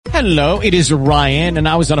Hello, it is Ryan, and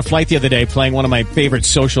I was on a flight the other day playing one of my favorite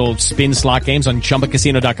social spin slot games on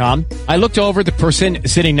ChumbaCasino.com. I looked over at the person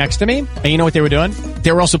sitting next to me, and you know what they were doing?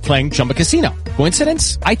 They were also playing Chumba Casino.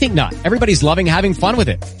 Coincidence? I think not. Everybody's loving having fun with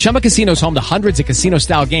it. Chumba Casino is home to hundreds of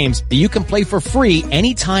casino-style games that you can play for free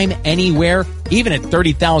anytime, anywhere, even at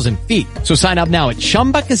 30,000 feet. So sign up now at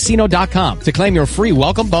ChumbaCasino.com to claim your free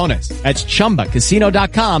welcome bonus. That's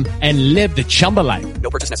ChumbaCasino.com and live the Chumba life.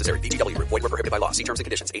 No purchase necessary. VGW. Void where prohibited by law. See terms and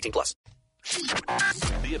conditions. 18+.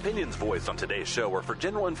 The opinions voiced on today's show are for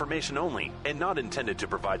general information only and not intended to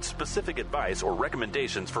provide specific advice or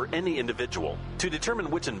recommendations for any individual. To determine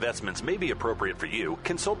which investments may be appropriate for you,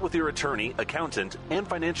 consult with your attorney, accountant, and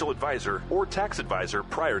financial advisor or tax advisor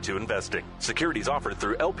prior to investing. Securities offered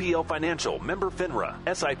through LPL Financial, member FINRA,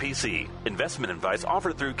 SIPC. Investment advice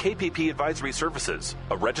offered through KPP Advisory Services,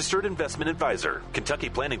 a registered investment advisor. Kentucky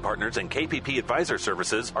Planning Partners and KPP Advisor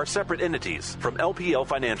Services are separate entities from LPL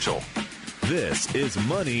Financial. This is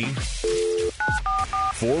Money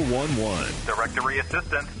 411. Directory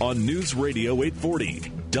Assistant. On News Radio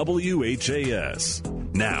 840 WHAS.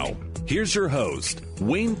 Now, here's your host,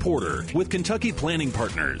 Wayne Porter with Kentucky Planning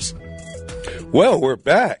Partners. Well, we're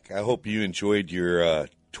back. I hope you enjoyed your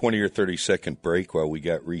 20 or 30-second break while we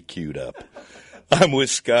got re-queued up. I'm with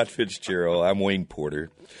Scott Fitzgerald. I'm Wayne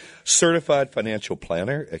Porter, certified financial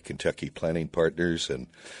planner at Kentucky Planning Partners, and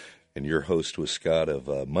your host was Scott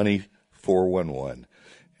of Money 411.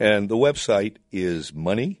 And the website is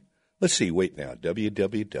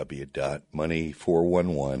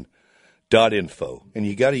www.money411.info. And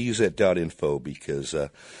you got to use that .info because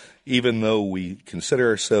even though we consider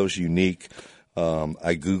ourselves unique,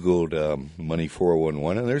 I Googled Money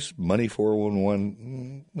 411, and there's Money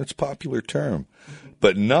 411, it's a popular term,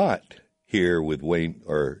 but not here with Wayne,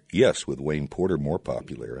 or yes, with Wayne Porter, more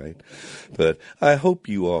popular, right? But I hope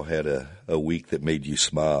you all had a week that made you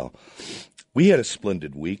smile. We had a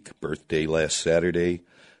splendid week, birthday last Saturday,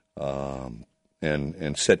 and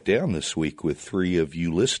sat down this week with 3 of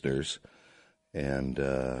you listeners, and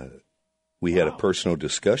we had a personal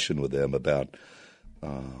discussion with them about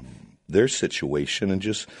their situation and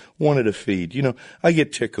just wanted to feed. You know, I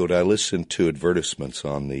get tickled. I listen to advertisements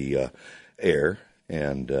on the air,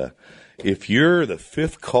 and if you're the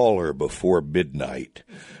 5th caller before midnight,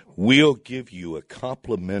 we'll give you a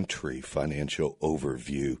complimentary financial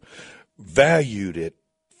overview valued at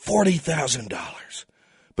 $40,000.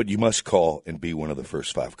 But you must call and be one of the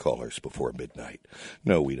first 5 callers before midnight.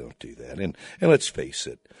 No, we don't do that. And let's face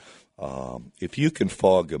it, if you can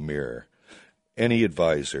fog a mirror, any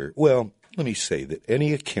advisor, well, let me say that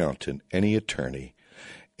any accountant, any attorney,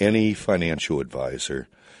 any financial advisor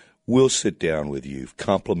will sit down with you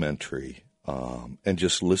complimentary and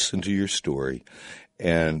just listen to your story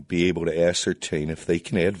and be able to ascertain if they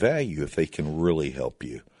can add value, if they can really help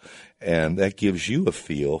you. And that gives you a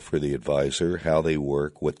feel for the advisor, how they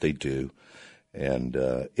work, what they do, and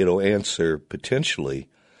it'll answer potentially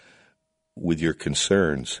with your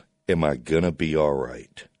concerns, am I going to be all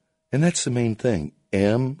right? And that's the main thing.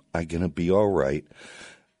 Am I going to be all right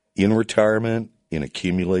in retirement, in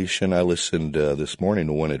accumulation? I listened this morning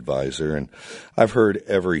to one advisor, and I've heard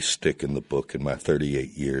every stick in the book in my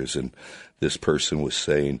 38 years, and this person was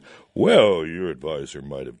saying, well, your advisor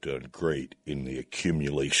might have done great in the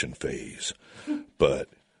accumulation phase, but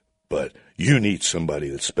you need somebody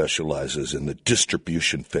that specializes in the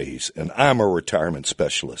distribution phase, and I'm a retirement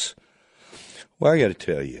specialist. Well, I got to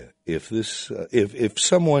tell you, if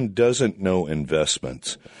someone doesn't know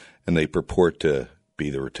investments and they purport to be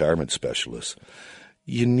the retirement specialist,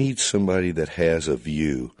 you need somebody that has a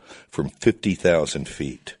view from 50,000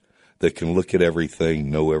 feet, that can look at everything,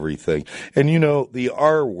 know everything. And, you know, the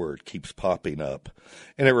R word keeps popping up,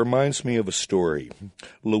 and it reminds me of a story.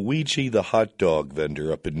 Luigi, the hot dog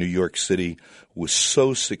vendor up in New York City, was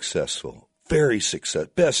so successful. Very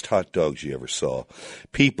successful. Best hot dogs you ever saw.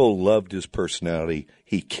 People loved his personality.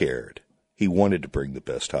 He cared. He wanted to bring the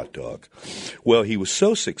best hot dog. Well, he was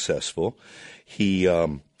so successful, he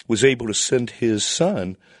was able to send his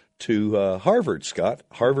son to Harvard, Scott,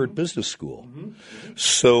 Harvard Business School. Mm-hmm.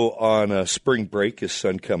 So on spring break, his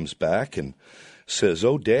son comes back and says,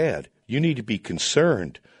 oh, Dad, you need to be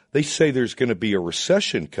concerned. They say there's going to be a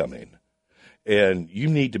recession coming, and you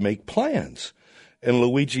need to make plans. And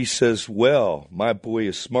Luigi says, well, my boy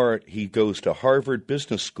is smart. He goes to Harvard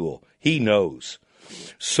Business School. He knows.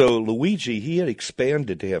 So Luigi, he had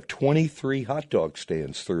expanded to have 23 hot dog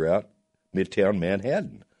stands throughout Midtown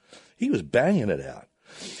Manhattan. He was banging it out.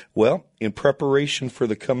 Well, in preparation for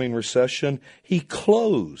the coming recession, he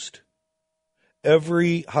closed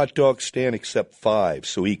every hot dog stand except 5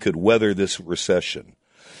 so he could weather this recession.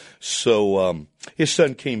 So his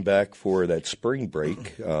son came back for that spring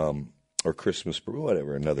break or Christmas break,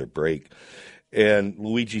 whatever, another break. And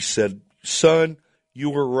Luigi said, "Son,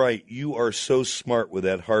 you were right. You are so smart with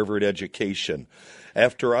that Harvard education.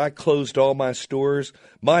 After I closed all my stores,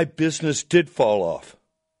 my business did fall off."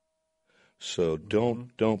 So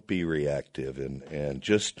don't be reactive and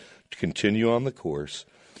just continue on the course.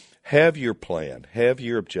 Have your plan. Have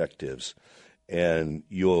your objectives. And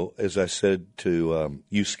you'll, as I said to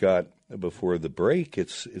you, Scott, before the break,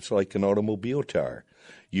 it's like an automobile tire.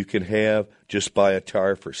 You can just buy a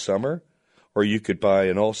tire for summer, or you could buy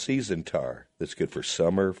an all-season tire that's good for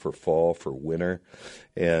summer, for fall, for winter,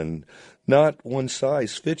 and not one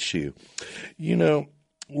size fits you. You know,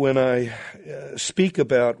 when I speak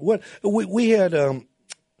about what we had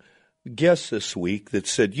guests this week that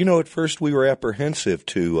said, at first we were apprehensive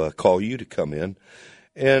to call you to come in.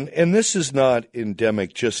 And this is not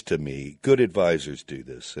endemic just to me. Good advisors do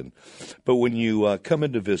this. But when you come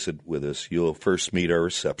in to visit with us, you'll first meet our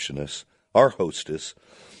receptionist, our hostess,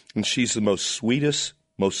 and she's the most sweetest,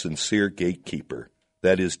 most sincere gatekeeper.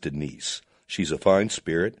 That is Denise. She's a fine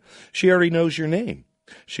spirit. She already knows your name.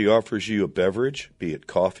 She offers you a beverage, be it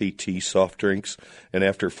coffee, tea, soft drinks, and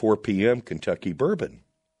after 4 p.m., Kentucky bourbon.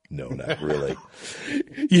 No, not really.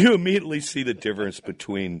 You immediately see the difference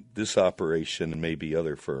between this operation and maybe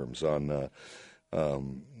other firms. At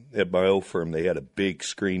my old firm, they had a big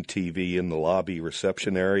screen TV in the lobby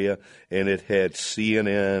reception area, and it had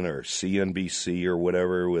CNN or CNBC or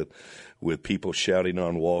whatever with people shouting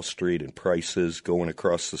on Wall Street and prices going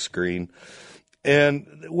across the screen.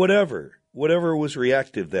 And whatever was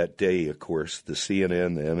reactive that day, of course, the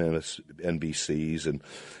CNN, the MSNBCs, and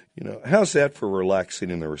how's that for relaxing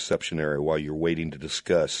in the reception area while you're waiting to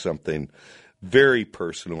discuss something very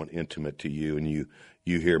personal and intimate to you, and you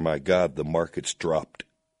hear, my God, the market's dropped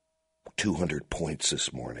 200 points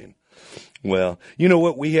this morning. Well, you know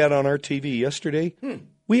what we had on our TV yesterday?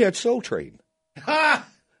 We had Soul Train. Ha!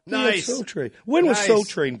 Nice. Soul Train. When was Soul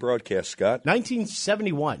Train broadcast, Scott?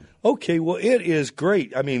 1971. Okay, well, it is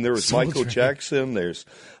great. I mean, there was Michael Jackson. There's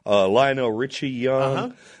Lionel Richie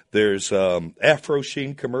Young. There's Afro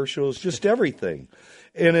Sheen commercials, just everything.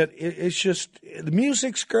 And it's just, the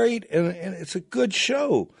music's great, and it's a good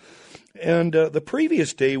show. And the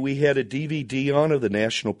previous day, we had a DVD on of the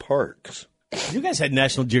national parks. You guys had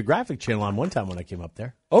National Geographic Channel on one time when I came up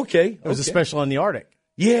there. Okay. It was a special on the Arctic.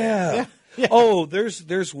 Yeah. Oh,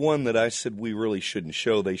 there's one that I said we really shouldn't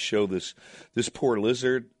show. They show this poor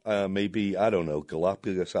lizard, maybe, I don't know,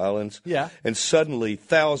 Galapagos Islands. Yeah. And suddenly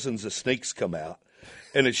thousands of snakes come out.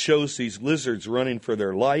 And it shows these lizards running for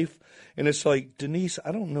their life. And it's like, Denise,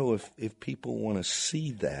 I don't know if people want to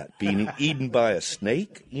see that being eaten by a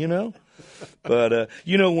snake, But,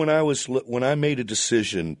 when I made a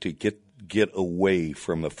decision to get away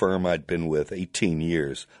from a firm I'd been with 18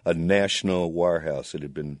 years, a national wirehouse that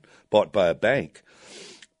had been bought by a bank,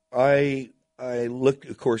 I looked,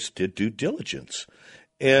 of course, did due diligence.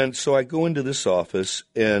 And so I go into this office,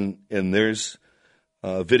 and there's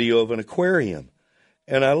a video of an aquarium.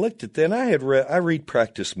 And I looked at that, and I read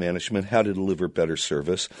Practice Management, How to Deliver Better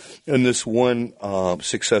Service. And this one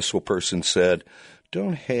successful person said,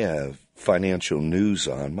 don't have financial news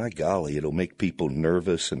on. My golly, it'll make people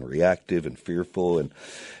nervous and reactive and fearful, and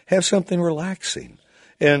have something relaxing.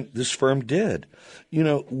 And this firm did.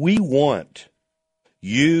 We want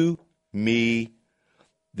you, me,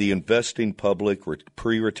 the investing public,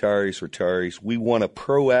 pre-retirees, retirees, we want a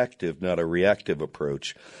proactive, not a reactive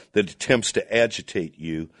approach that attempts to agitate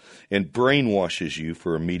you and brainwashes you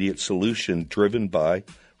for immediate solution driven by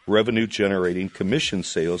revenue-generating commission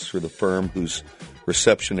sales for the firm whose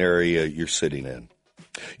reception area you're sitting in.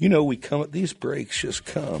 We come at these breaks, just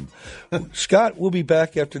come. Scott, we'll be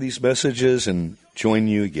back after these messages and join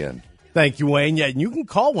you again. Thank you, Wayne. Yeah, and you can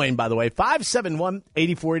call Wayne, by the way,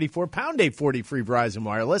 571-8484, pound 840 free Verizon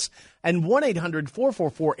Wireless, and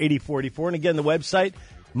 1-800-444-8484. And again, the website,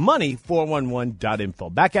 money411.info.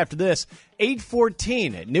 Back after this,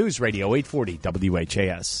 8:14 at News Radio 840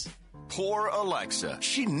 WHAS. Poor Alexa.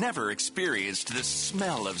 She never experienced the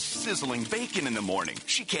smell of sizzling bacon in the morning.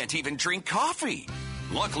 She can't even drink coffee.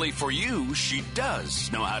 Luckily for you, she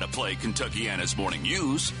does know how to play Kentuckiana's Morning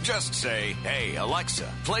News. Just say, hey,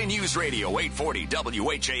 Alexa, play News Radio 840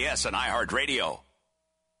 WHAS on iHeartRadio.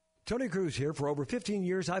 Tony Cruz here. For over 15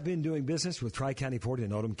 years, I've been doing business with Tri-County Ford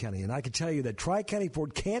in Oldham County, and I can tell you that Tri-County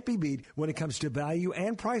Ford can't be beat when it comes to value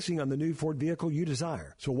and pricing on the new Ford vehicle you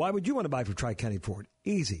desire. So why would you want to buy from Tri-County Ford?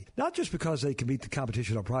 Easy. Not just because they can beat the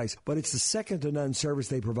competition on price, but it's the second-to-none service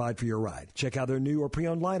they provide for your ride. Check out their new or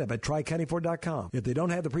pre-owned lineup at TriCountyFord.com. If they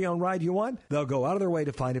don't have the pre-owned ride you want, they'll go out of their way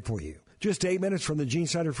to find it for you. Just 8 minutes from the Gene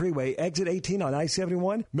Snyder Freeway, exit 18 on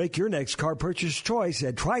I-71. Make your next car purchase choice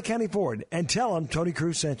at Tri-County Ford and tell them Tony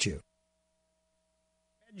Cruz sent you.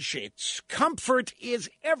 Bed sheets. Comfort is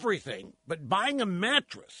everything, but buying a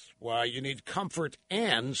mattress, well, you need comfort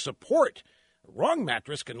and support. The wrong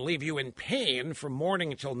mattress can leave you in pain from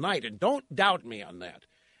morning until night, and don't doubt me on that.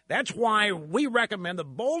 That's why we recommend the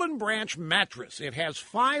Boll & Branch mattress. It has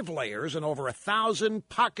 5 layers and over 1,000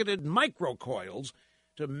 pocketed microcoils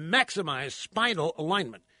to maximize spinal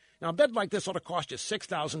alignment. Now, a bed like this ought to cost you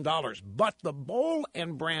 $6,000, but the Boll &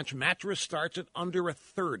 Branch mattress starts at under a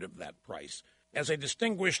third of that price. As a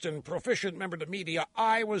distinguished and proficient member of the media,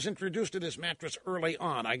 I was introduced to this mattress early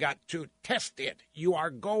on. I got to test it. You are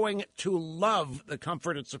going to love the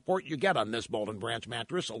comfort and support you get on this Boll & Branch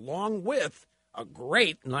mattress, along with a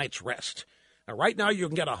great night's rest. Now, right now, you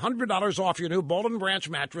can get $100 off your new Boll & Branch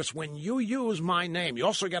mattress when you use my name. You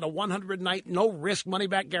also get a 100-night, no-risk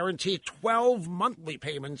money-back guarantee, 12 monthly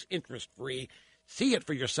payments, interest-free. See it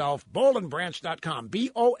for yourself, bollandbranch.com,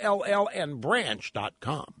 BOLLN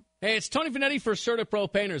branch.com. Hey, it's Tony Vanetti for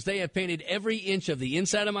CertaPro Painters. They have painted every inch of the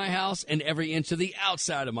inside of my house and every inch of the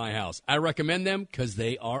outside of my house. I recommend them because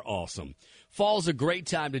they are awesome. Fall's a great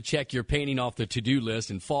time to check your painting off the to-do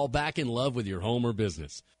list and fall back in love with your home or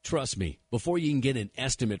business. Trust me, before you can get an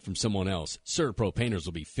estimate from someone else, CertaPro Painters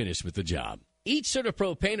will be finished with the job. Each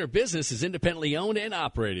CertaPro Painter business is independently owned and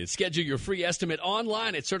operated. Schedule your free estimate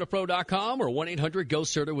online at CertaPro.com or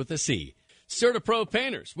 1-800-GO-CERTA with a C. CertaPro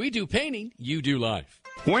Painters. We do painting, you do life.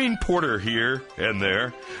 Wayne Porter here and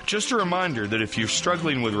there. Just a reminder that if you're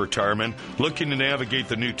struggling with retirement, looking to navigate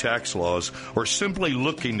the new tax laws, or simply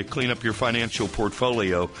looking to clean up your financial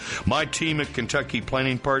portfolio, my team at Kentucky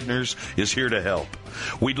Planning Partners is here to help.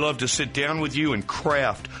 We'd love to sit down with you and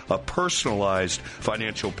craft a personalized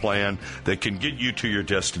financial plan that can get you to your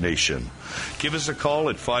destination. Give us a call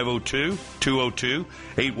at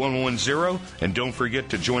 502-202-8110, and don't forget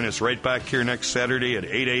to join us right back here next Saturday at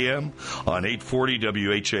 8 a.m. on 840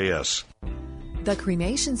 WHAS. The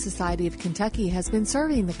Cremation Society of Kentucky has been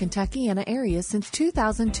serving the Kentuckiana area since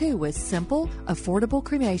 2002 with simple, affordable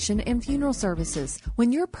cremation and funeral services.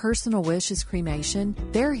 When your personal wish is cremation,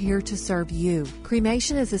 they're here to serve you.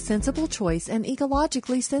 Cremation is a sensible choice and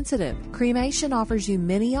ecologically sensitive. Cremation offers you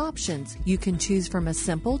many options. You can choose from a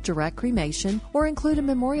simple, direct cremation or include a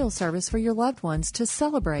memorial service for your loved ones to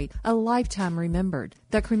celebrate a lifetime remembered.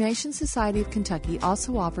 The Cremation Society of Kentucky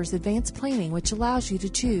also offers advanced planning, which allows you to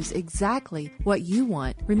choose exactly what you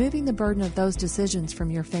want, removing the burden of those decisions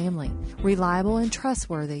from your family. Reliable and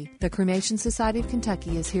trustworthy, the Cremation Society of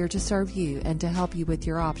Kentucky is here to serve you and to help you with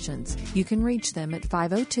your options. You can reach them at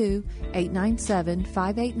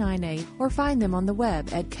 502-897-5898 or find them on the web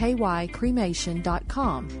at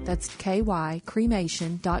kycremation.com. That's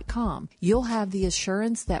kycremation.com. You'll have the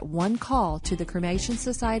assurance that one call to the Cremation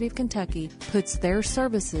Society of Kentucky puts their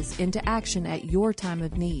services into action at your time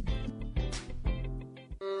of need.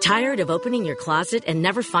 Tired of opening your closet and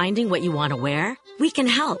never finding what you want to wear? We can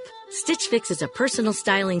help. Stitch Fix is a personal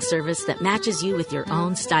styling service that matches you with your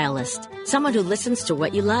own stylist. Someone who listens to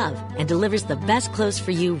what you love and delivers the best clothes for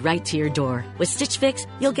you right to your door. With Stitch Fix,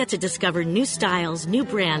 you'll get to discover new styles, new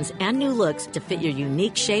brands, and new looks to fit your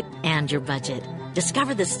unique shape and your budget.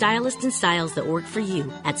 Discover the stylists and styles that work for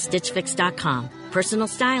you at StitchFix.com. Personal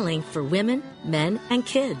styling for women, men, and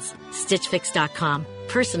kids. StitchFix.com.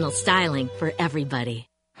 Personal styling for everybody.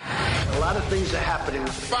 A lot of things are happening.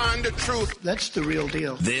 Find the truth. That's the real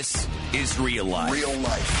deal. This is Real Life. Real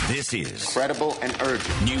life. This is Credible and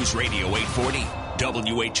urgent. News Radio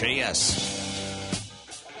 840 WHAS.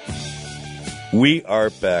 We are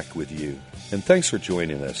back with you, and thanks for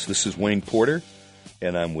joining us. This is Wayne Porter,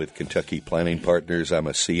 and I'm with Kentucky Planning Partners. I'm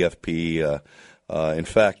a CFP. In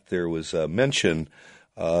fact, there was a mention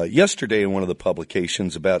yesterday in one of the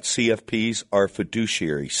publications about CFPs are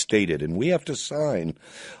fiduciary stated, and we have to sign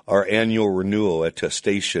our annual renewal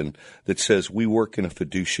attestation that says we work in a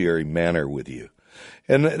fiduciary manner with you.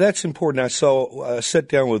 And that's important. I sat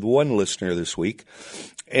down with one listener this week,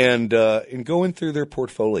 and in going through their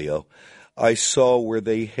portfolio, I saw where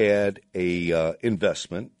they had a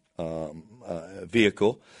investment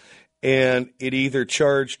vehicle, and it either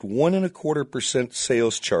charged 1.25%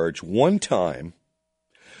 sales charge one time,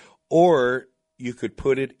 or you could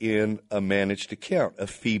put it in a managed account, a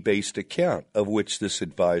fee-based account, of which this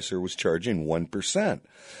advisor was charging 1%.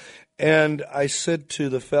 And I said to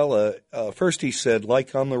the fella, first he said,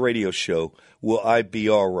 like on the radio show, will I be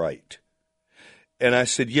all right? And I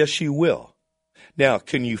said, yes, you will. Now,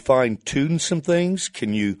 can you fine-tune some things?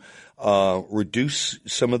 Can you reduce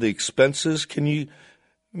some of the expenses? Can you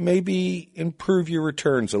maybe improve your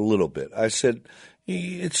returns a little bit? I said,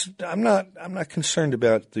 I'm not concerned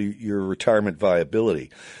about your retirement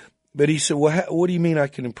viability. But he said, well, what do you mean I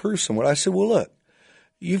can improve somewhat? I said, well, look,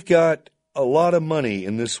 you've got a lot of money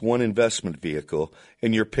in this one investment vehicle,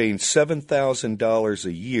 and you're paying $7,000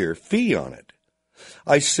 a year fee on it.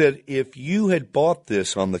 I said, if you had bought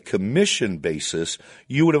this on the commission basis,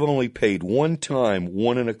 you would have only paid one time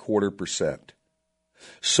 1.25%.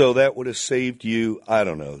 So that would have saved you, I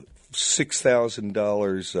don't know,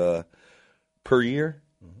 $6,000 per year?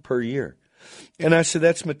 Mm-hmm. Per year. And I said,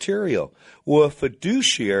 that's material. Well, a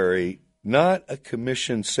fiduciary, not a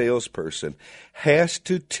commissioned salesperson, has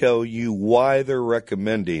to tell you why they're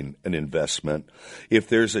recommending an investment, if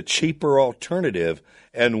there's a cheaper alternative,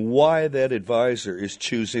 and why that advisor is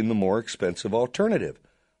choosing the more expensive alternative.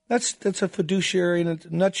 That's a fiduciary in a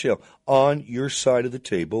nutshell, on your side of the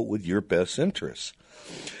table with your best interests.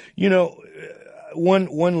 You know,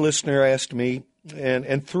 one listener asked me,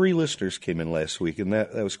 and 3 listeners came in last week, and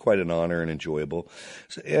that was quite an honor and enjoyable,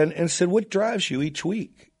 and said, what drives you each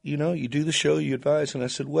week? You know, you do the show, you advise. And I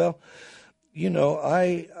said, well, you know,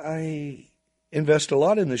 I invest a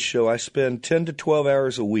lot in this show. I spend 10 to 12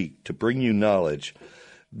 hours a week to bring you knowledge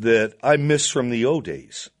that I miss from the old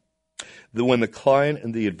days, when the client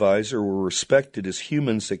and the advisor were respected as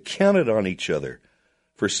humans that counted on each other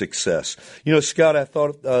for success. You know, Scott, I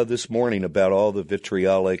thought this morning about all the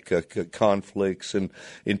vitriolic conflicts and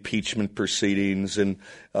impeachment proceedings and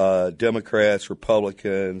Democrats,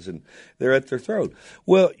 Republicans, and they're at their throat.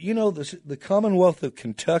 Well, you know, the Commonwealth of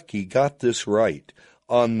Kentucky got this right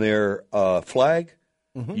on their flag.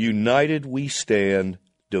 Mm-hmm. United we stand,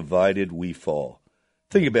 divided we fall.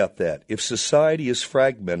 Think about that. If society is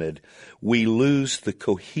fragmented, we lose the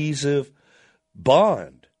cohesive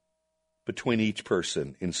bond between each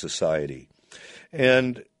person in society.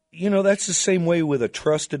 And, you know, that's the same way with a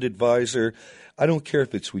trusted advisor. I don't care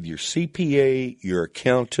if it's with your CPA, your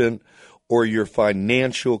accountant, or your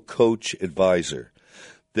financial coach advisor,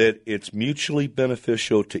 that it's mutually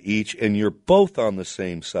beneficial to each, and you're both on the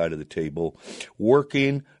same side of the table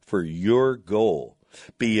working for your goal,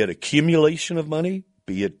 be it accumulation of money,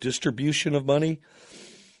 be it distribution of money.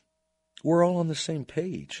 We're all on the same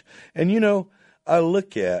page. And, you know, I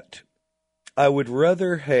would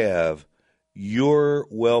rather have your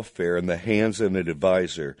welfare in the hands of an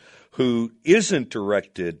advisor who isn't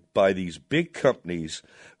directed by these big companies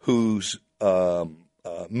whose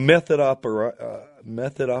method operandi,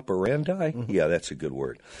 yeah, that's a good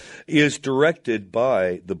word, is directed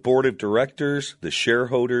by the board of directors, the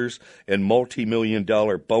shareholders, and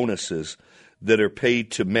multi-million-dollar bonuses that are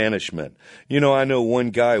paid to management. You know, I know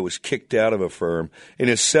one guy was kicked out of a firm, and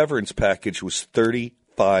his severance package was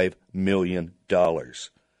 $35 million.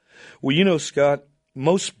 Well, you know, Scott,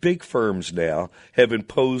 most big firms now have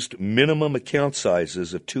imposed minimum account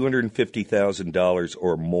sizes of $250,000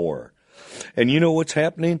 or more. And you know what's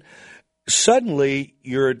happening? Suddenly,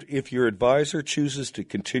 if your advisor chooses to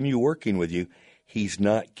continue working with you, he's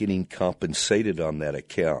not getting compensated on that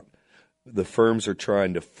account. The firms are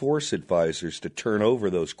trying to force advisors to turn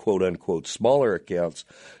over those quote-unquote smaller accounts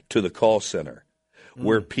to the call center,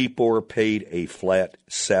 where people are paid a flat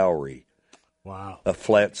salary. Wow. A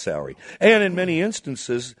flat salary. And in many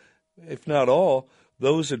instances, if not all,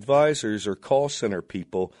 those advisors or call center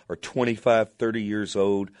people are 25, 30 years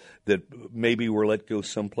old that maybe were let go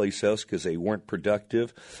someplace else because they weren't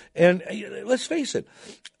productive. And let's face it,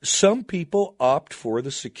 some people opt for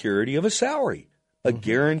the security of a salary, a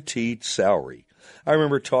guaranteed salary. I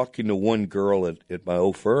remember talking to one girl at my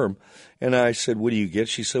old firm, and I said, what do you get?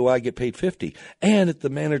 She said, well, I get paid $50. And at the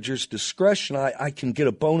manager's discretion, I can get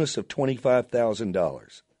a bonus of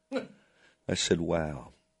 $25,000. I said,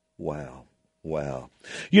 wow.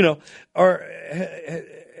 You know,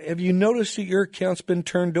 have you noticed that your account's been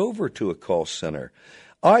turned over to a call center?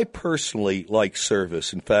 I personally like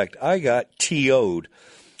service. In fact, I got TO'd.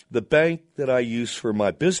 The bank that I use for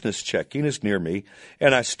my business checking is near me,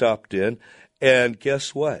 and I stopped in. And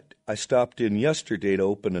guess what? I stopped in yesterday to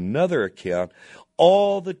open another account.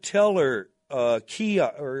 All the teller key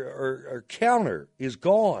or counter is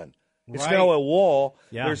gone. It's now a wall.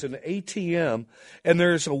 Yeah. There's an ATM, and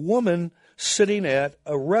there's a woman sitting at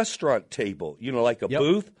a restaurant table, you know, like a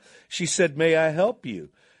booth. She said, may I help you?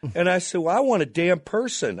 And I said, well, I want a damn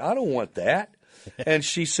person. I don't want that. And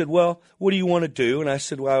she said, well, what do you want to do? And I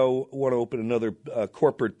said, well, I want to open another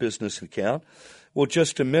corporate business account. Well,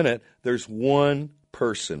 just a minute. There's one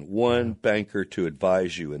person, one banker to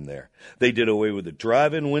advise you in there. They did away with the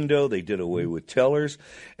drive-in window. They did away with tellers.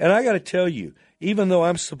 And I got to tell you, even though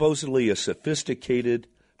I'm supposedly a sophisticated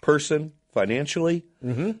person financially,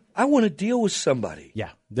 I want to deal with somebody. Yeah,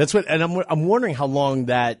 that's what. And I'm wondering how long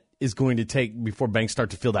that is going to take before banks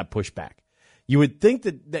start to feel that pushback. You would think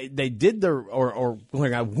that they did their, or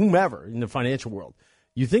whomever in the financial world,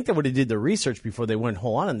 you think they would have did their research before they went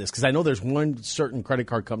whole on this, because I know there's one certain credit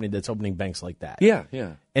card company that's opening banks like that. Yeah.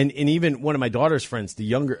 And even one of my daughter's friends,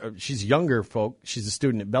 she's younger folk, she's a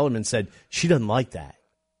student at Bellarmine, said she doesn't like that.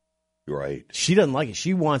 Right. She doesn't like it.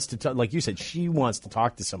 She wants to, like you said, she wants to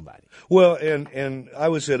talk to somebody. Well, and I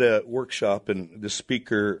was at a workshop, and the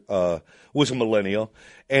speaker was a millennial,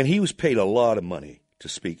 and he was paid a lot of money to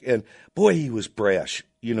speak. And, boy, he was brash,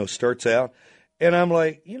 starts out. And I'm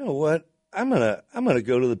like, you know what? I'm gonna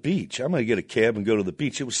go to the beach. I'm gonna get a cab and go to the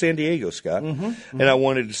beach. It was San Diego, Scott, and I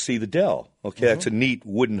wanted to see the Dell. Okay, That's a neat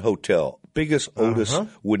wooden hotel, biggest, oldest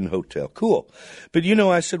wooden hotel. Cool, but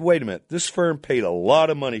I said, wait a minute. This firm paid a lot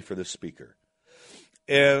of money for this speaker,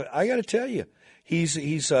 and I got to tell you,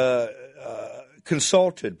 he's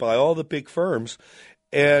consulted by all the big firms,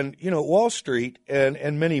 and Wall Street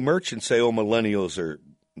and many merchants say, oh, millennials are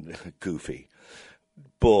goofy,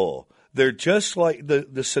 bull. They're just like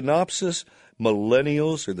the synopsis.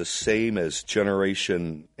 Millennials are the same as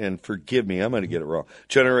Generation, and forgive me, I'm going to get it wrong,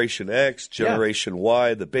 Generation X, Generation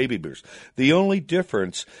Y, the baby boomers. The only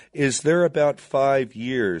difference is they're about 5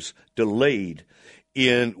 years delayed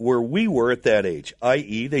in where we were at that age,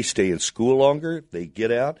 i.e. they stay in school longer, they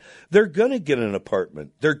get out. They're going to get an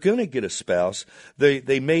apartment. They're going to get a spouse.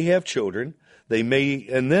 They may have children. They may,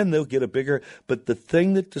 and then they'll get a bigger. But the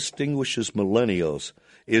thing that distinguishes millennials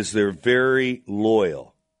is they're very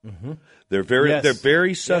loyal. They're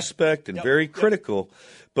very suspect and very critical.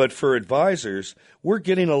 But for advisors, we're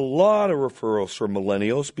getting a lot of referrals from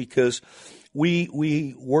millennials because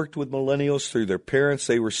we worked with millennials through their parents.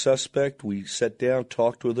 They were suspect. We sat down,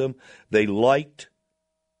 talked with them. They liked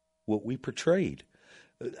what we portrayed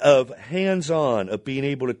of hands-on, of being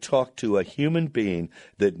able to talk to a human being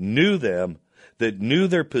that knew them, that knew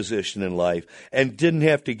their position in life, and didn't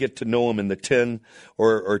have to get to know them in the 10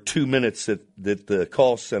 or 2 minutes that the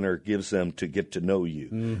call center gives them to get to know you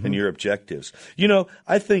and your objectives.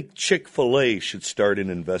 I think Chick-fil-A should start an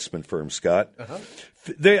investment firm, Scott.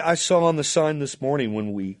 I saw on the sign this morning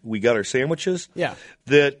when we got our sandwiches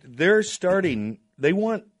that they're starting – they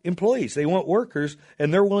want employees, they want workers,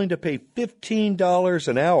 and they're willing to pay $15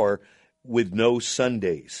 an hour with no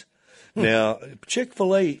Sundays. Now,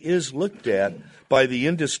 Chick-fil-A is looked at by the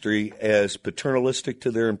industry as paternalistic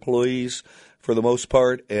to their employees for the most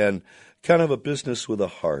part and kind of a business with a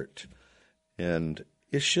heart. And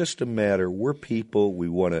it's just a matter, we're people, we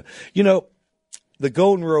want to, the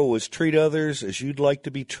golden rule was treat others as you'd like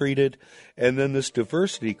to be treated. And then this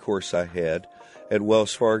diversity course I had at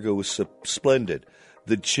Wells Fargo was splendid.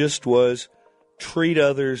 The gist was treat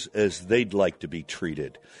others as they'd like to be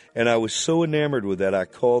treated. And I was so enamored with that, I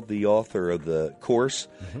called the author of the course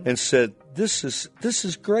and said, this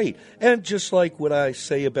is great. And just like what I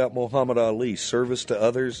say about Muhammad Ali, service to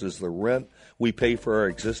others is the rent we pay for our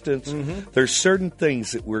existence. There's certain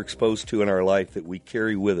things that we're exposed to in our life that we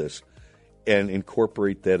carry with us and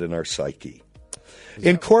incorporate that in our psyche.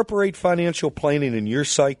 Incorporate financial planning in your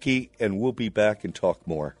psyche, and we'll be back and talk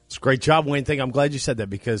more. It's a great job, Wayne. I'm glad you said that,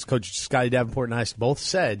 because Coach Scotty Davenport and I both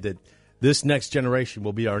said that this next generation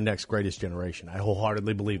will be our next greatest generation. I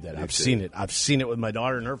wholeheartedly believe that. I've seen it. I've seen it with my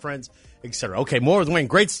daughter and her friends, etc. Okay, more with Wayne.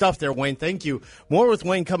 Great stuff there, Wayne. Thank you. More with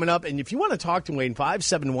Wayne coming up. And if you want to talk to Wayne,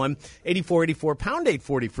 571-8484, pound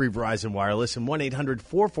 840 free Verizon Wireless, and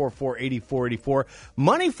 1-800-444-8484.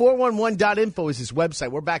 Money411.info is his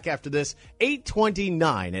website. We're back after this,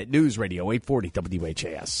 829 at News Radio 840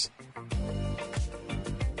 WHAS.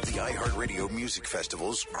 The iHeartRadio Music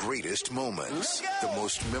Festival's greatest moments. The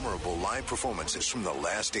most memorable live performances from the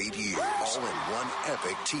last 8 years. All in one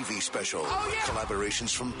epic TV special.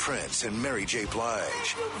 Collaborations from Prince and Mary J.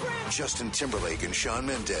 Blige. Justin Timberlake and Shawn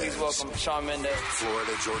Mendes. Please welcome Shawn Mendes.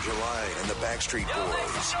 Florida Georgia Line and the Backstreet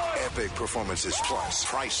Boys. Epic performances plus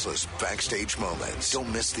priceless backstage moments.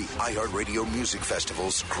 Don't miss the iHeartRadio Music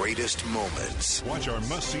Festival's greatest moments. Watch our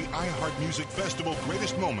must-see iHeart Music Festival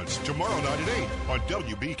greatest moments tomorrow night at 8 on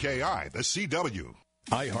WBKI, the CW.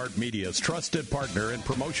 iHeartMedia's trusted partner in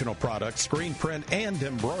promotional products, screen print, and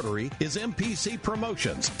embroidery is MPC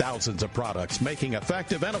Promotions. Thousands of products making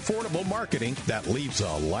effective and affordable marketing that leaves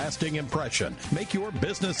a lasting impression. Make your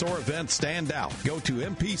business or event stand out. Go to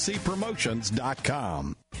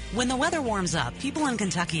MPCPromotions.com. When the weather warms up, people in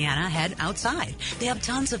Kentuckiana head outside. They have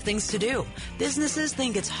tons of things to do. Businesses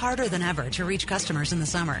think it's harder than ever to reach customers in the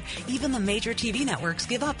summer. Even the major TV networks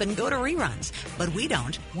give up and go to reruns. But we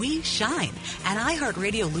don't. We shine. At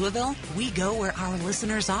iHeartRadio Louisville, we go where our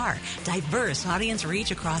listeners are. Diverse audience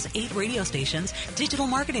reach across 8 radio stations, digital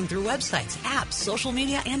marketing through websites, apps, social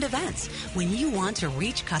media, and events. When you want to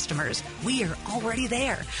reach customers, we are already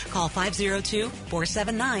there. Call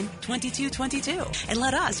 502-479-2222 and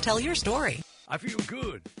let us tell your story. I feel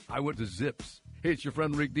good. I went to Zips. Hey, it's your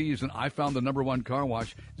friend Rick Dees, and I found the #1 car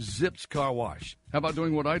wash, Zips Car Wash. How about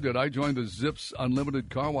doing what I did? I joined the Zips Unlimited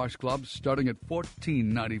Car Wash Club starting at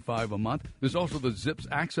 $14.95 a month. There's also the Zips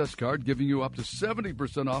Access Card giving you up to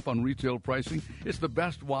 70% off on retail pricing. It's the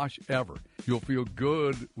best wash ever. You'll feel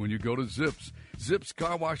good when you go to Zips.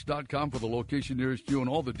 ZipsCarWash.com for the location nearest you and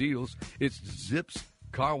all the deals. It's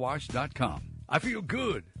ZipsCarWash.com. I feel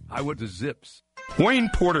good. I went to Zips. Wayne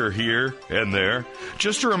Porter here and there.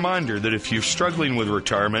 Just a reminder that if you're struggling with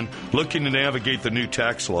retirement, looking to navigate the new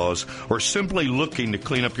tax laws, or simply looking to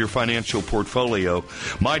clean up your financial portfolio,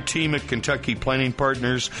 my team at Kentucky Planning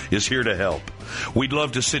Partners is here to help. We'd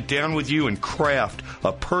love to sit down with you and craft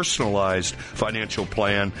a personalized financial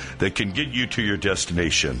plan that can get you to your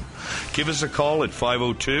destination. Give us a call at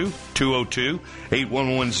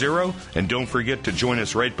 502-202-8110, and don't forget to join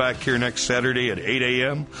us right back here next Saturday at 8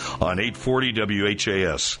 a.m. on 840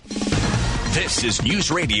 WHAS. This is News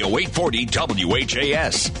Radio 840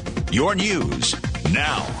 WHAS. Your news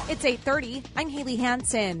now. It's 8:30. I'm Haley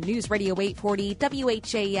Hansen. News Radio 840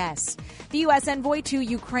 WHAS. The U.S. envoy to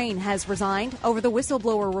Ukraine has resigned over the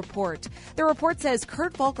whistleblower report. The report says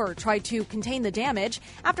Kurt Volker tried to contain the damage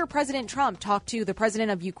after President Trump talked to the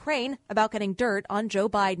president of Ukraine about getting dirt on Joe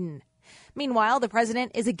Biden. Meanwhile, the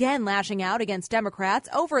president is again lashing out against Democrats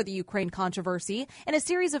over the Ukraine controversy. In a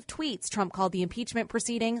series of tweets, Trump called the impeachment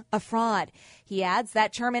proceeding a fraud. He adds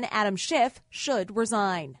that Chairman Adam Schiff should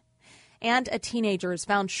resign. And a teenager is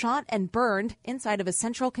found shot and burned inside of a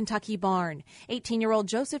central Kentucky barn. 18-year-old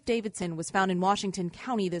Joseph Davidson was found in Washington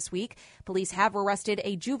County this week. Police have arrested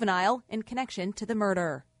a juvenile in connection to the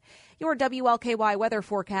murder. Your WLKY weather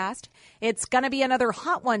forecast. It's going to be another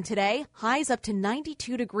hot one today. Highs up to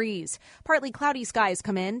 92 degrees. Partly cloudy skies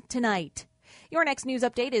come in tonight. Your next news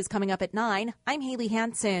update is coming up at 9. I'm Haley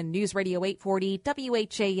Hansen, News Radio 840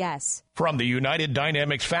 WHAS. From the United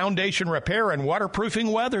Dynamics Foundation Repair and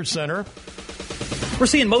Waterproofing Weather Center. We're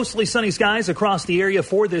seeing mostly sunny skies across the area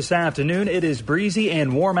for this afternoon. It is breezy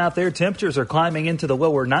and warm out there. Temperatures are climbing into the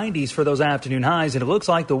lower 90s for those afternoon highs, and it looks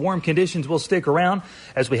like the warm conditions will stick around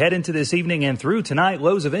as we head into this evening and through tonight.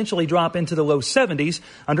 Lows eventually drop into the low 70s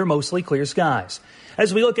under mostly clear skies.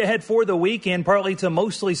 As we look ahead for the weekend, partly to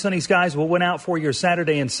mostly sunny skies will win out for your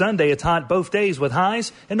Saturday and Sunday. It's hot both days with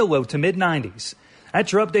highs in the low to mid 90s.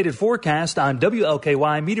 That's your updated forecast. I'm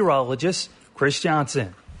WLKY meteorologist Chris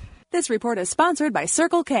Johnson. This report is sponsored by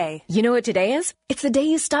Circle K. You know what today is? It's the day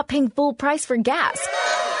you stop paying full price for gas.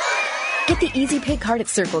 Get the Easy Pay card at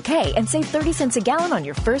Circle K and save 30 cents a gallon on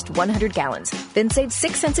your first 100 gallons. Then save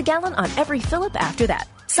 6 cents a gallon on every fill-up after that.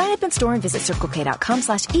 Sign up in store and visit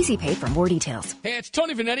CircleK.com/EasyPay for more details. Hey, it's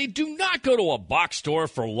Tony Vanetti. Do not go to a box store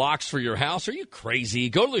for locks for your house. Are you crazy?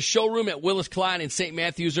 Go to the showroom at Willis Klein in St.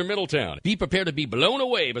 Matthews or Middletown. Be prepared to be blown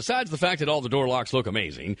away. Besides the fact that all the door locks look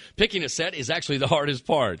amazing, picking a set is actually the hardest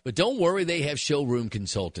part. But don't worry, they have showroom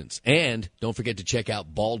consultants. And don't forget to check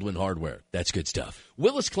out Baldwin Hardware. That's good stuff.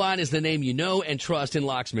 Willis Klein is the name you know and trust in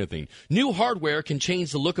locksmithing. New hardware can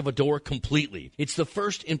change the look of a door completely. It's the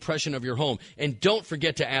first impression of your home. And don't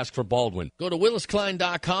forget to ask for Baldwin. Go to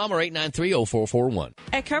willisklein.com or 893-0441.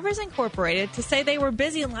 At Covers Incorporated, to say they were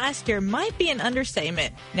busy last year might be an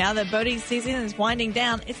understatement. Now that boating season is winding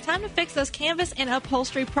down, it's time to fix those canvas and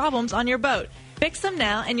upholstery problems on your boat. Fix them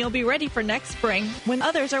now and you'll be ready for next spring when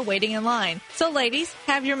others are waiting in line. So ladies,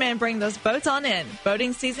 have your men bring those boats on in.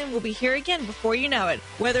 Boating season will be here again before you know it.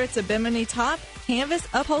 Whether it's a bimini top, canvas,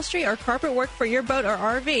 upholstery, or carpet work for your boat or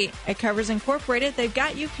RV, at Covers Incorporated, they've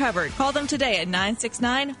got you covered. Call them today at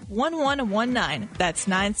 969-1119. That's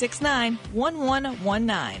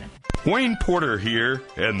 969-1119. Wayne Porter here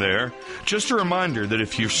and there. Just a reminder that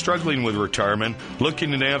if you're struggling with retirement, looking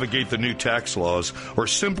to navigate the new tax laws, or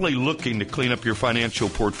simply looking to clean up your financial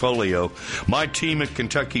portfolio, my team at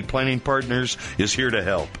Kentucky Planning Partners is here to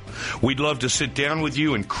help. We'd love to sit down with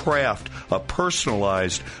you and craft a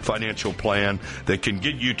personalized financial plan that can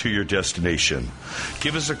get you to your destination.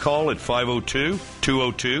 Give us a call at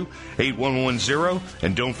 502-202-8110,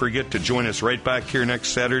 and don't forget to join us right back here next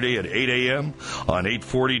Saturday at 8 a.m. on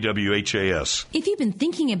 840 WHAS. If you've been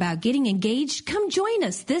thinking about getting engaged, come join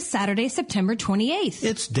us this Saturday, September 28th.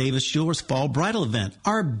 It's Davis Jewelers Fall Bridal Event,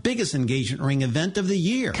 our biggest engagement ring event of the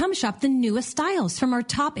year. Come shop the newest styles from our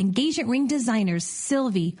top engagement ring designers,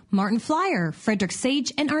 Sylvie, Martin Flyer, Frederick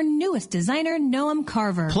Sage, and our newest designer, Noam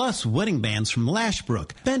Carver. Plus wedding bands from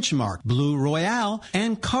Lashbrook, Benchmark, Blue Royale,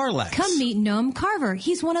 and Carlex. Come meet Noam Carver.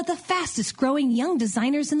 He's one of the fastest growing young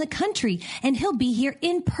designers in the country, and he'll be here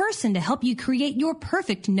in person to help you create your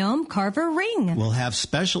perfect Noam Carver ring. We'll have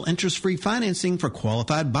special interest-free financing for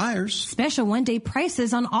qualified buyers. Special one-day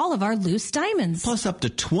prices on all of our loose diamonds. Plus up to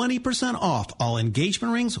 20% off all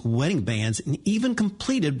engagement rings, wedding bands, and even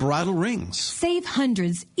completed bridal rings. Save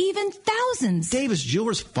hundreds, even thousands. Davis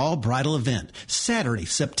Jewelers Fall Bridal Event, Saturday,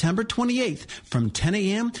 September 28th from 10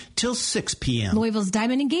 a.m. till 6 p.m. Louisville's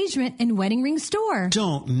Diamond Engagement and Wedding Ring Store.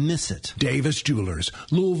 Don't miss it. Davis Jewelers,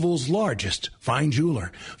 Louisville's largest fine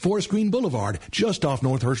jeweler. Forest Green Boulevard, just off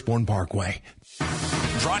North Hurstbourne Parkway.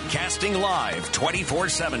 Broadcasting live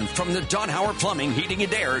 24/7 from the Don Howard Plumbing, Heating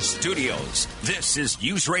and Air studios. This is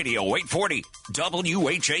News Radio 840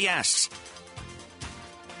 WHAS.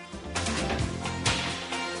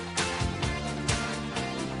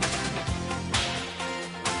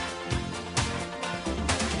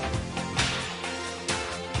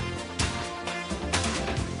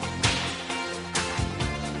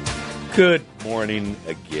 Good morning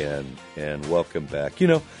again, and welcome back. You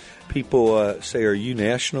know, people say, are you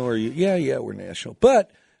national? Are you? Yeah, we're national.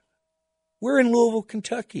 But we're in Louisville,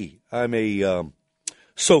 Kentucky. I'm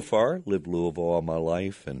so far, lived Louisville all my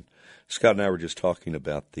life, and Scott and I were just talking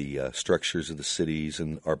about the structures of the cities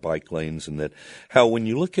and our bike lanes, and that how when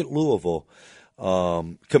you look at Louisville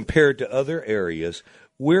compared to other areas,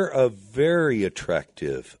 we're a very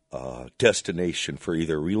attractive destination for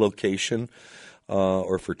either relocation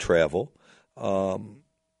or for travel.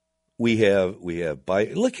 We have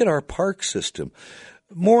bike. Look at our park system.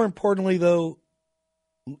 More importantly, though,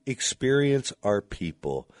 experience our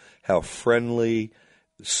people. How friendly,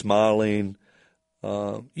 smiling.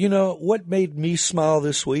 You know, what made me smile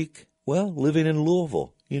this week? Well, living in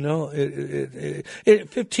Louisville. You know,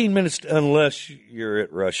 15 minutes, unless you're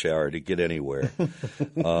at rush hour to get anywhere.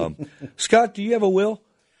 Scott, do you have a will?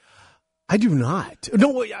 I do not.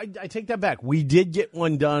 No, I take that back. We did get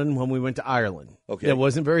one done when we went to Ireland. Okay. It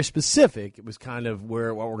wasn't very specific. It was kind of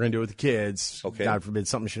what we're going to do with the kids. Okay. God forbid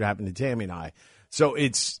something should happen to Tammy and I. So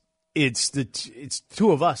it's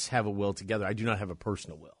two of us have a will together. I do not have a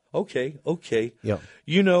personal will. Okay. Yeah.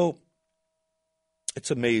 You know,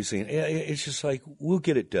 it's amazing. It's just like, we'll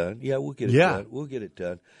get it done. Yeah, we'll get it done. We'll get it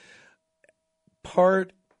done.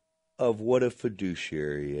 Part of what a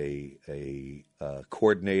fiduciary, a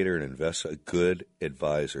coordinator, an investor, a good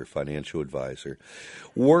advisor, financial advisor,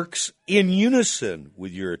 works in unison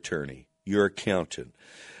with your attorney, your accountant.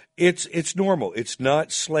 It's normal. It's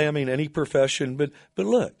not slamming any profession, but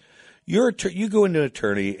look, you go into an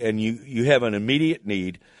attorney and you have an immediate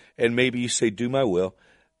need, and maybe you say, do my will.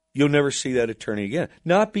 You'll never see that attorney again.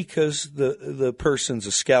 Not because the person's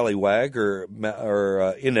a scallywag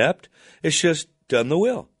or inept. It's just done the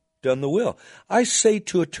will. I say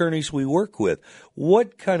to attorneys we work with,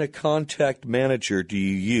 what kind of contact manager do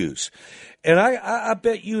you use? And I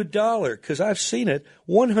bet you $1, because I've seen it,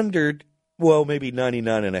 100, well, maybe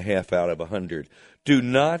 99.5 out of 100 do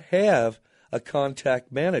not have a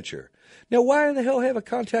contact manager. Now, why in the hell have a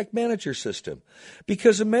contact manager system?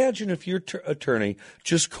 Because imagine if your attorney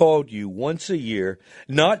just called you once a year,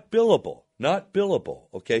 not billable,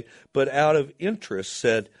 okay, but out of interest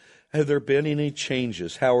said, have there been any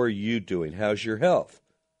changes? How are you doing? How's your health?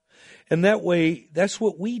 And that way, that's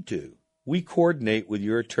what we do. We coordinate with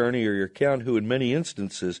your attorney or your accountant, who in many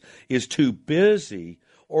instances is too busy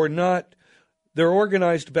or not. They're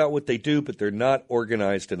organized about what they do, but they're not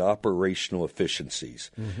organized in operational efficiencies,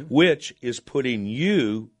 which is putting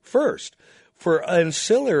you first. For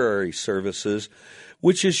ancillary services,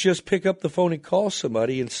 which is just pick up the phone and call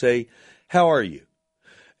somebody and say, how are you?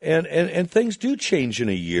 And things do change in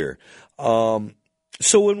a year. So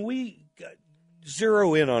when we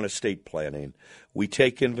zero in on estate planning, we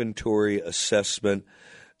take inventory, assessment,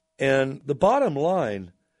 and the bottom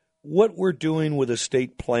line, what we're doing with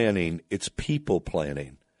estate planning, it's people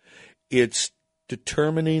planning. It's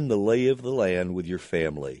determining the lay of the land with your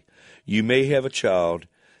family. You may have a child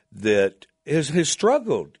that has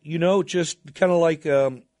struggled, you know, just kind of like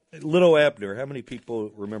Little Abner. How many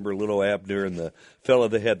people remember Little Abner and the fellow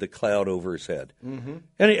that had the cloud over his head? Mm-hmm.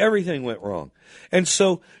 And everything went wrong. And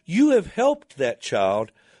so you have helped that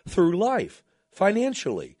child through life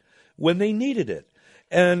financially when they needed it.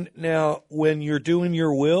 And now when you're doing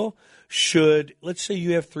your will, let's say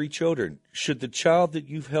you have 3 children, should the child that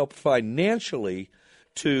you've helped financially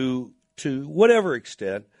to whatever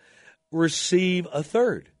extent receive a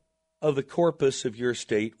third of the corpus of your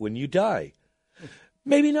estate when you die?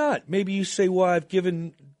 Maybe not. Maybe you say, well, I've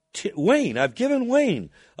given Wayne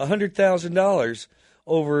 $100,000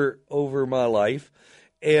 over my life.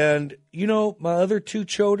 And, my other 2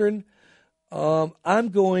 children, I'm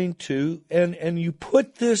going to, and you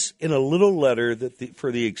put this in a little letter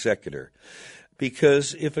for the executor.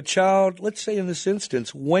 Because if a child, let's say in this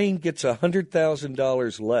instance, Wayne gets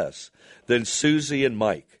 $100,000 less than Susie and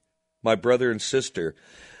Mike, my brother and sister,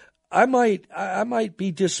 I might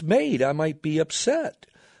be dismayed. I might be upset.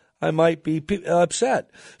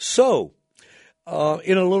 So,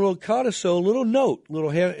 in a little codicil, a little note,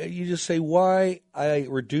 you just say why I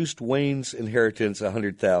reduced Wayne's inheritance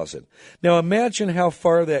 $100,000. Now imagine how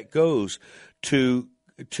far that goes to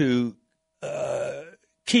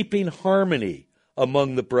keeping harmony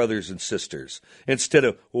among the brothers and sisters instead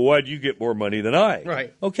of, well, why'd you get more money than I?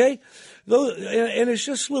 Right. Okay? And it's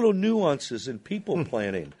just little nuances in people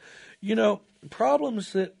planning.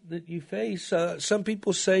 Problems that you face, some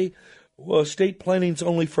people say, well, estate planning's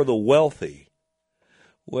only for the wealthy.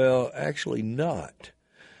 Well, actually not.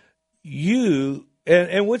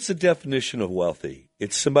 And what's the definition of wealthy?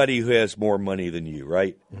 It's somebody who has more money than you,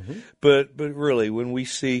 right? Mm-hmm. But really, when we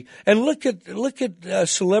see, and look at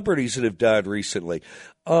celebrities that have died recently.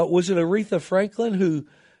 Was it Aretha Franklin who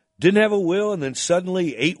didn't have a will and then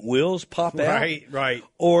suddenly 8 wills pop out? Right.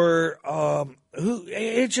 Or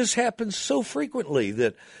it just happens so frequently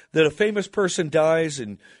that a famous person dies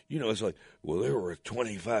and it's like, well, they were worth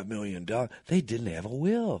 $25 million. They didn't have a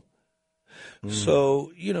will. Mm.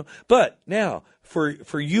 So but now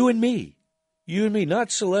for you and me,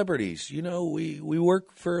 not celebrities. We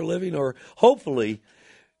work for a living, or hopefully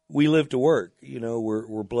we live to work.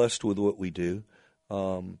 We're blessed with what we do.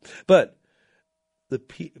 But the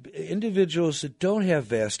individuals that don't have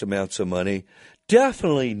vast amounts of money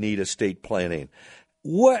definitely need estate planning.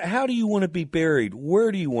 How do you want to be buried?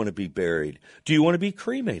 Where do you want to be buried? Do you want to be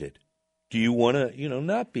cremated? Do you want to,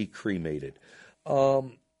 not be cremated?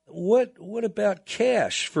 What about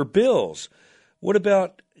cash for bills? What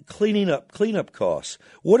about cleanup costs?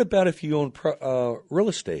 What about if you own real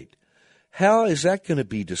estate? How is that going to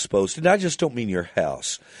be disposed? And I just don't mean your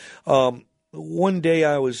house. One day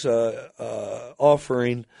I was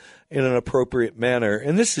offering in an appropriate manner,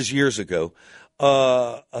 and this is years ago,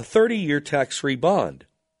 a 30-year tax-free bond.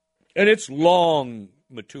 And it's long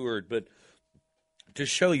matured, but to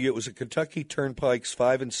show you, it was a Kentucky Turnpike's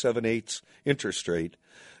 5 7/8 interest rate,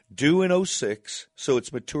 due in 2006, so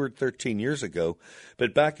it's matured 13 years ago.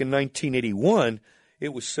 But back in 1981,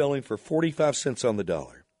 it was selling for 45 cents on the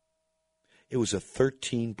dollar. It was a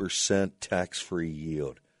 13% tax-free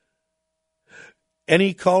yield.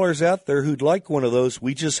 Any callers out there who'd like one of those?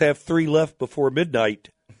 We just have 3 left before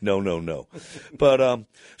midnight. No. But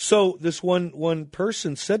so this one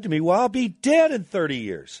person said to me, well, I'll be dead in 30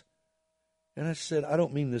 years. And I said, I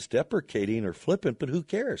don't mean this deprecating or flippant, but who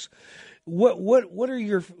cares? What are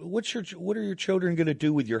your children going to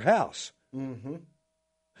do with your house?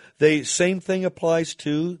 Mm-hmm. Same thing applies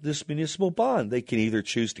to this municipal bond. They can either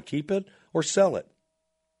choose to keep it or sell it.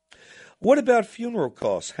 What about funeral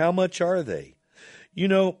costs? How much are they?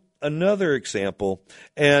 Another example,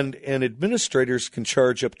 and administrators can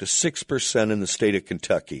charge up to 6% in the state of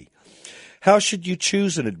Kentucky. How should you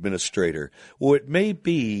choose an administrator? Well, it may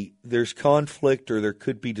be there's conflict or there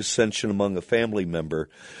could be dissension among a family member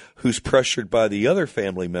who's pressured by the other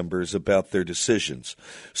family members about their decisions.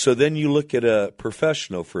 So then you look at a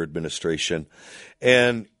professional for administration,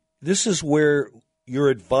 and this is where your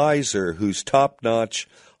advisor, who's top-notch,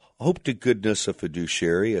 hope to goodness a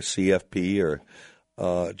fiduciary, a CFP, or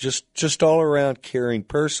just all-around caring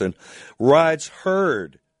person, rides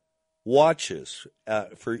herd, watches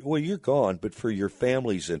you're gone, but for your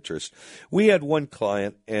family's interest. We had one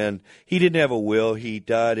client, and he didn't have a will. He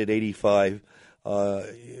died at 85.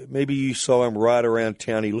 Maybe you saw him ride around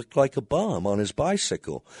town. He looked like a bum on his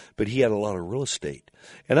bicycle, but he had a lot of real estate.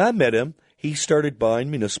 And I met him. He started buying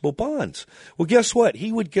municipal bonds. Well, guess what?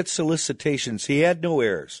 He would get solicitations. He had no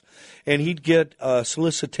heirs. And he'd get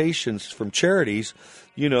solicitations from charities,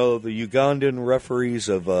 the Ugandan referees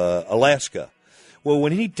of Alaska. Well,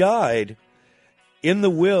 when he died, in the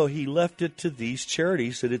will, he left it to these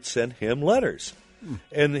charities that had sent him letters.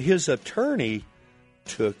 And his attorney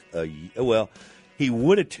took he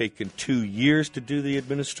would have taken 2 years to do the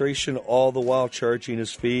administration, all the while charging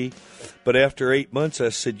his fee. But after 8 months, I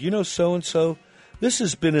said, so-and-so, this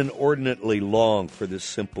has been inordinately long for this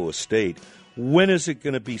simple estate. When is it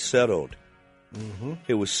going to be settled? Mm-hmm.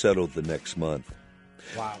 It was settled the next month.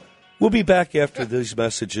 Wow. We'll be back after these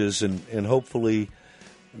messages, and hopefully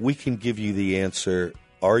we can give you the answer.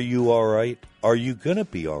 Are you all right? Are you going to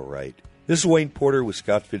be all right? This is Wayne Porter with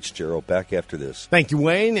Scott Fitzgerald. Back after this. Thank you,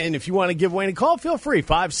 Wayne. And if you want to give Wayne a call, feel free.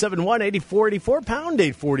 571-8484, pound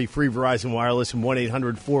 840, free Verizon Wireless, and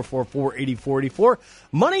 1-800-444-8484.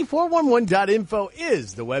 Money411.info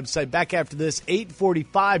is the website. Back after this,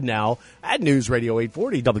 8:45 now at News Radio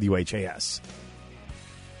 840 WHAS.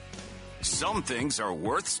 Some things are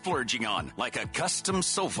worth splurging on, like a custom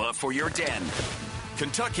sofa for your den.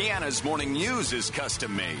 Kentuckiana's Morning News is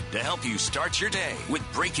custom made to help you start your day with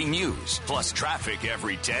breaking news, plus traffic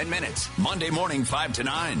every 10 minutes. Monday morning, 5 to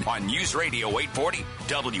 9 on News Radio 840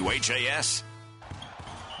 WHAS.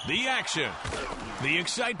 The action, the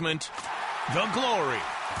excitement, the glory.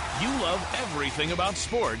 You love everything about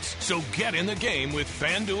sports, so get in the game with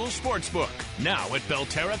FanDuel Sportsbook. Now at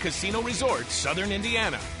Belterra Casino Resort, Southern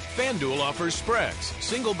Indiana. FanDuel offers spreads,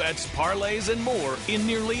 single bets, parlays, and more in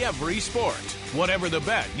nearly every sport. Whatever the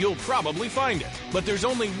bet, you'll probably find it. But there's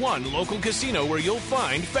only one local casino where you'll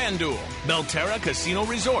find FanDuel. Belterra Casino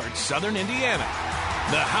Resort, Southern Indiana.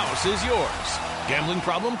 The house is yours. Gambling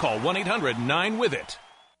problem? Call 1-800-9-WITH-IT.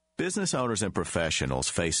 Business owners and professionals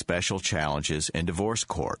face special challenges in divorce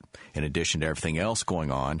court. In addition to everything else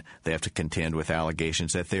going on, they have to contend with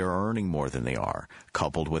allegations that they are earning more than they are,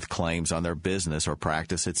 coupled with claims on their business or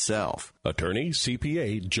practice itself. Attorney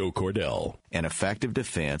CPA Joe Cordell. An effective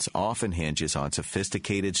defense often hinges on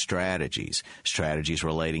sophisticated strategies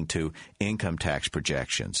relating to income tax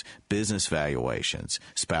projections, business valuations,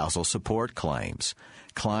 spousal support claims.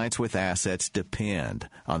 Clients with assets depend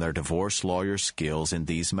on their divorce lawyer's skills in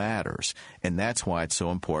these matters, and that's why it's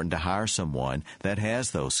so important to hire someone that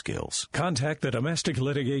has those skills. Contact the domestic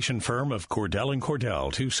litigation firm of Cordell &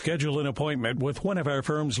 Cordell to schedule an appointment with one of our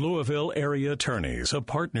firm's Louisville area attorneys, a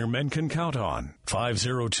partner men can count on.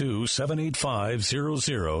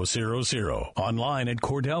 502-785-0000. Online at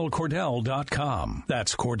CordellCordell.com.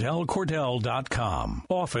 That's CordellCordell.com.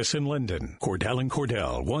 Office in Linden. Cordell &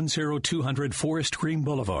 Cordell, 10200 Forest Green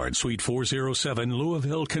Boulevard, Suite 407,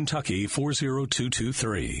 Louisville, Kentucky,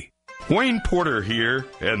 40223. Wayne Porter here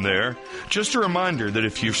and there. Just a reminder that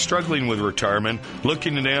if you're struggling with retirement,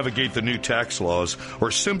 looking to navigate the new tax laws, or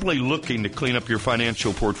simply looking to clean up your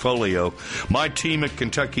financial portfolio, my team at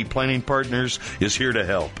Kentucky Planning Partners is here to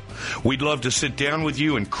help. We'd love to sit down with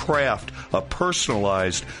you and craft a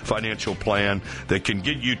personalized financial plan that can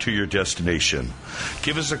get you to your destination.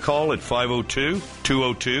 Give us a call at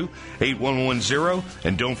 502-202-8110,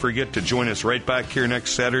 and don't forget to join us right back here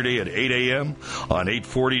next Saturday at 8 a.m. on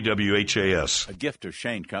 840 WHAS. A gift of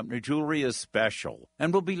Shane Company jewelry is special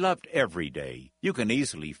and will be loved every day. You can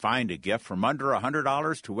easily find a gift from under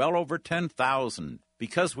 $100 to well over $10,000.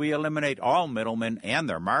 Because we eliminate all middlemen and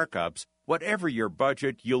their markups, whatever your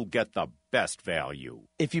budget, you'll get the best value.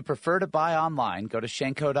 If you prefer to buy online, go to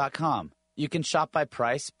Shenko.com. You can shop by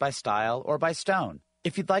price, by style, or by stone.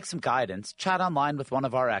 If you'd like some guidance, chat online with one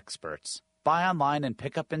of our experts. Buy online and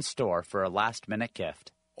pick up in store for a last-minute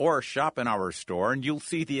gift. Or shop in our store and you'll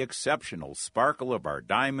see the exceptional sparkle of our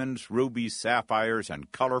diamonds, rubies, sapphires,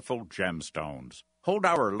 and colorful gemstones. Hold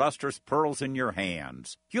our lustrous pearls in your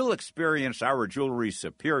hands. You'll experience our jewelry's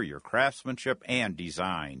superior craftsmanship and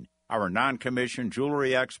design. Our non-commissioned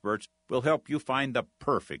jewelry experts will help you find the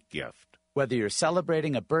perfect gift. Whether you're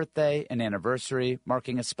celebrating a birthday, an anniversary,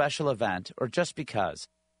 marking a special event, or just because,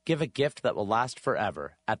 give a gift that will last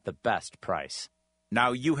forever at the best price.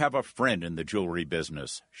 Now you have a friend in the jewelry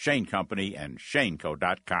business. Shane Company and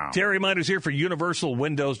Shaneco.com. Terry Miners here for Universal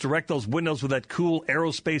Windows Direct. Those windows with that cool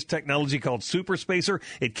aerospace technology called Super Spacer.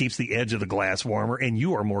 It keeps the edge of the glass warmer, and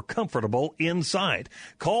you are more comfortable inside.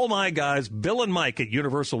 Call my guys, Bill and Mike at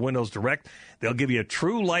Universal Windows Direct. They'll give you a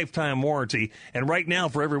true lifetime warranty. And right now,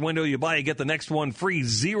 for every window you buy, you get the next one free.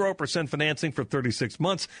 0% financing for 36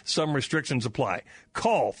 months. Some restrictions apply.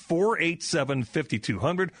 Call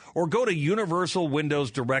 487-5200 or go to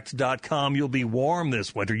universalwindowsdirect.com. You'll be warm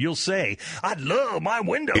this winter. You'll say, I love my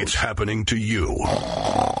windows. It's happening to you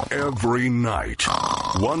every night.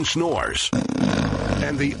 One snores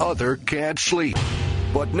and the other can't sleep.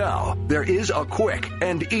 But now, there is a quick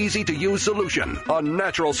and easy-to-use solution, a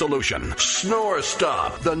natural solution. Snore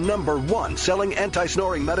Stop, the #1 selling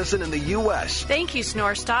anti-snoring medicine in the U.S. Thank you,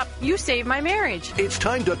 Snore Stop. You saved my marriage. It's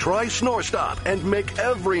time to try Snore Stop and make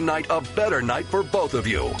every night a better night for both of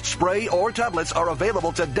you. Spray or tablets are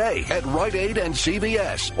available today at Rite Aid and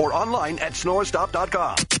CVS or online at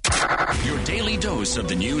snorestop.com. Your daily dose of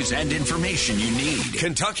the news and information you need.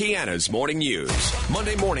 Kentuckiana's Morning News.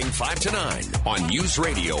 Monday morning 5 to 9 on News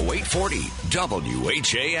Radio 840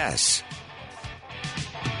 WHAS.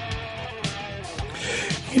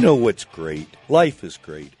 You know what's great? Life is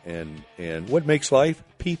great. And what makes life?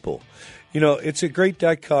 People. You know, it's a great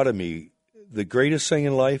dichotomy. The greatest thing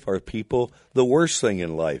in life are people. The worst thing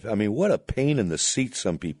in life. I mean, what a pain in the seat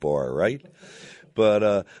some people are, right?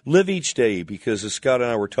 But live each day, because as Scott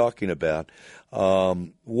and I were talking about,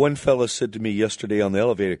 one fella said to me yesterday on the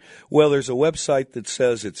elevator, well, there's a website that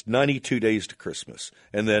says it's 92 days to Christmas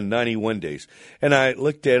and then 91 days. And I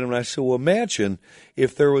looked at him and I said, well, imagine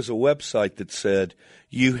if there was a website that said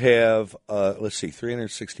you have,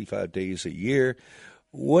 365 days a year.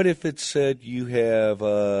 What if it said you have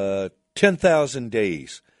 10,000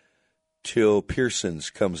 days till Pearson's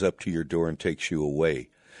comes up to your door and takes you away?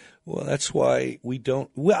 Well, that's why we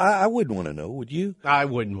don't. Well, I wouldn't want to know, would you? I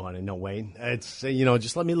wouldn't want to know, Wayne. It's,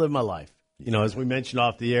 just let me live my life. As we mentioned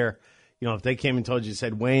off the air, if they came and told you,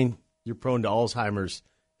 said, Wayne, you're prone to Alzheimer's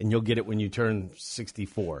and you'll get it when you turn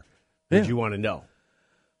 64, would you want to know?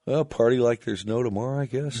 Well, party like there's no tomorrow, I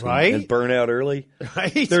guess. Right? And burn out early.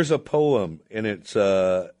 Right? There's a poem, and it's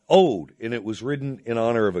old, and it was written in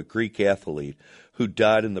honor of a Greek athlete who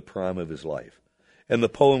died in the prime of his life. And the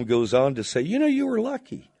poem goes on to say, you were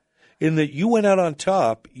lucky in that you went out on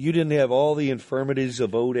top. You didn't have all the infirmities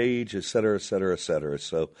of old age, et cetera, et cetera, et cetera.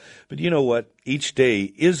 So, but you know what? Each day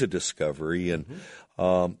is a discovery. And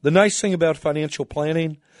the nice thing about financial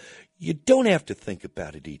planning, you don't have to think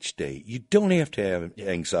about it each day. You don't have to have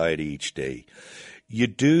anxiety each day. You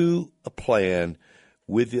do a plan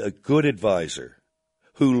with a good advisor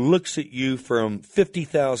who looks at you from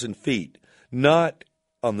 50,000 feet, not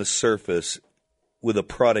on the surface with a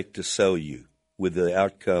product to sell you, with the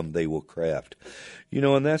outcome they will craft.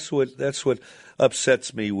 And that's what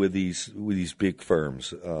upsets me with these big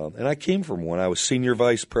firms. And I came from one. I was senior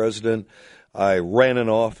vice president. I ran an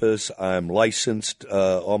office. I'm licensed,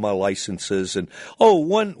 all my licenses. And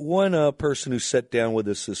one person who sat down with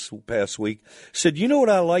us this past week said, "You know what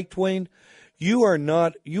I liked, Wayne? You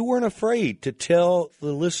weren't afraid to tell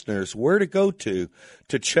the listeners where to go to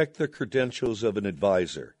check the credentials of an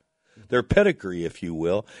advisor, their pedigree, if you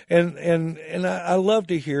will." And I love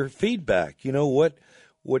to hear feedback. What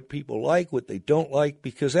people like, what they don't like,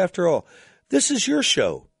 because after all, this is your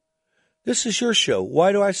show. This is your show.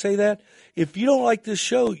 Why do I say that? If you don't like this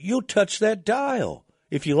show, you'll touch that dial.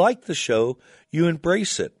 If you like the show, you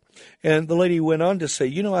embrace it. And the lady went on to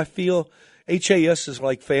say, I feel HAS is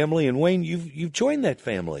like family, and Wayne, you've joined that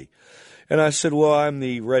family. And I said, well, I'm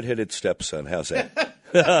the redheaded stepson. How's that?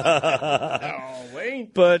 Oh,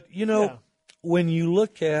 Wayne. But, when you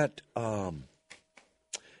look at, and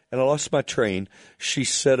I lost my train, she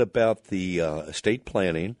said about the estate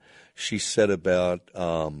planning. She said about,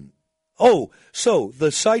 so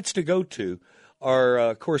the sites to go to are,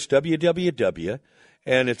 of course, www,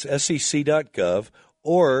 and it's sec.gov,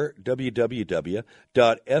 or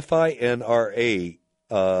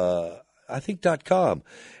www.finra.com.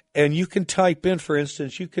 And you can type in, for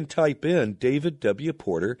instance, David W.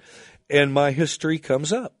 Porter, and my history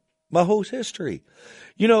comes up, my whole history.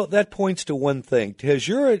 That points to one thing. Does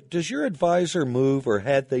your advisor move, or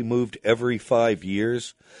had they moved every 5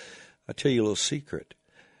 years? I'll tell you a little secret.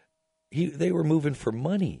 They were moving for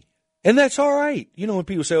money. And that's all right. When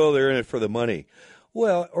people say, oh, they're in it for the money.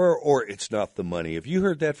 Well, or it's not the money. Have you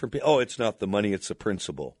heard that from people? Oh, it's not the money, it's the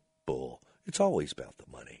principle. Bull. It's always about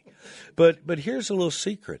the money. But here's a little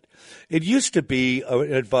secret. It used to be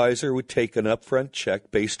an advisor would take an upfront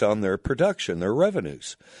check based on their production, their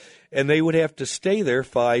revenues. And they would have to stay there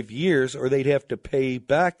 5 years, or they'd have to pay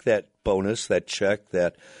back that bonus, that check,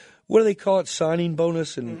 that, what do they call it, signing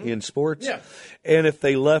bonus in sports? Yeah. And if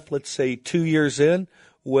they left, let's say, 2 years in,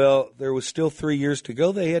 well, there was still 3 years to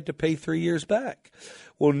go. They had to pay 3 years back.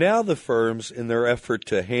 Well, now the firms, in their effort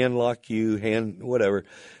to hand lock you, whatever,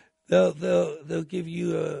 they'll give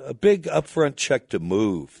you a big upfront check to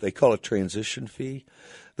move. They call it transition fee.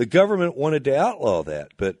 The government wanted to outlaw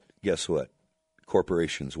that, but guess what?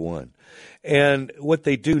 Corporations won. And what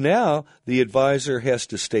they do now, the advisor has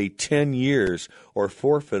to stay 10 years or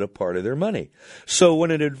forfeit a part of their money. So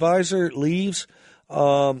when an advisor leaves,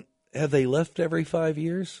 have they left every 5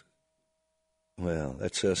 years? Well,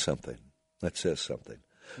 that says something. That says something.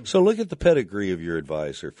 So look at the pedigree of your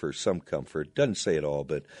advisor for some comfort. Doesn't say it all,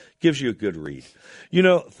 but gives you a good read. You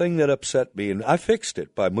know, thing that upset me, and I fixed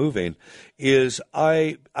it by moving, is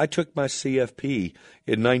I took my CFP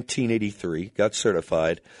in 1983, got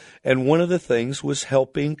certified, and one of the things was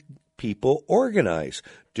helping people organize,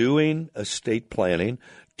 doing estate planning,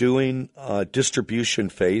 doing distribution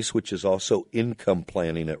phase, which is also income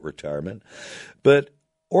planning at retirement, but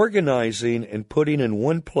organizing and putting in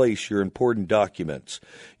one place your important documents.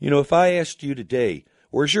 You know, if I asked you today,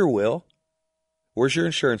 where's your will? Where's your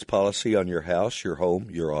insurance policy on your house, your home,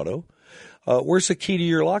 your auto? Where's the key to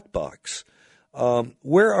your lockbox?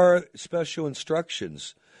 Where are special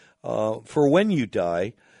instructions for when you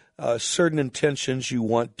die, certain intentions you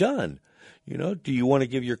want done? You know, do you want to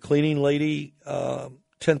give your cleaning lady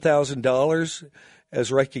 $10,000 as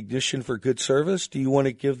recognition for good service? Do you want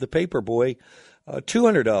to give the paper boy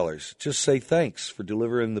 $200? Just say thanks for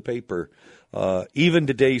delivering the paper, even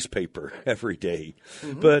today's paper every day.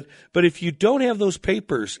 Mm-hmm. But if you don't have those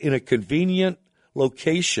papers in a convenient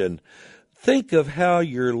location, think of how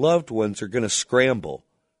your loved ones are going to scramble,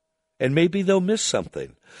 and maybe they'll miss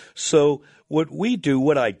something. So what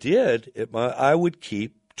I did, I would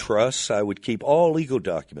keep trusts, I would keep all legal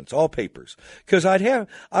documents, all papers, because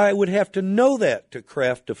I would have to know that to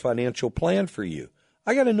craft a financial plan for you.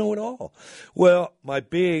 I got to know it all. Well, my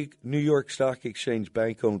big New York Stock Exchange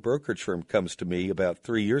bank-owned brokerage firm comes to me about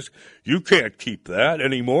 3 years. You can't keep that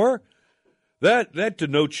anymore. That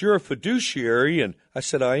denotes you're a fiduciary. And I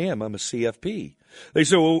said, I am. I'm a CFP. They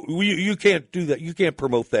said, well, you can't do that. You can't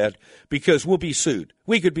promote that because we'll be sued.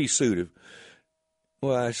 We could be sued.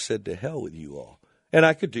 Well, I said, to hell with you all. And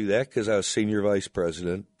I could do that because I was senior vice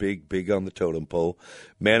president, big on the totem pole,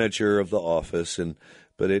 manager of the office,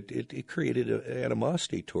 but it created an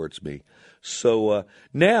animosity towards me. So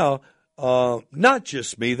now, not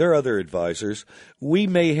just me, there are other advisors. We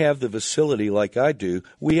may have the facility like I do.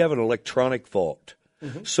 We have an electronic vault.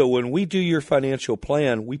 Mm-hmm. So when we do your financial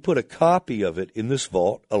plan, we put a copy of it in this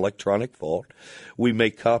vault, electronic vault. We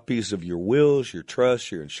make copies of your wills, your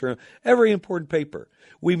trusts, your insurance, every important paper.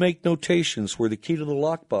 We make notations where the key to the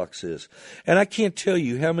lockbox is. And I can't tell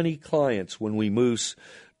you how many clients, when we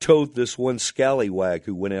towed this one scallywag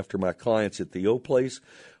who went after my clients at the old place.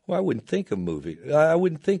 Well, I wouldn't think of moving. I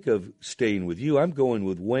wouldn't think of staying with you. I'm going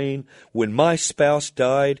with Wayne. When my spouse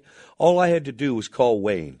died, all I had to do was call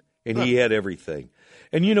Wayne, and he had everything.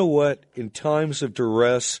 And you know what? In times of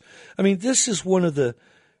duress, I mean, this is one of the,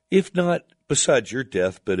 if not besides your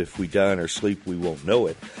death, but if we die in our sleep, we won't know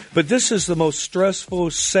it. But this is the most stressful,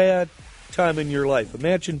 sad time in your life.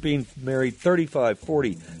 Imagine being married 35,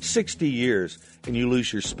 40, 60 years, and you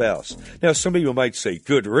lose your spouse. Now, some of you might say,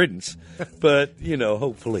 good riddance, but,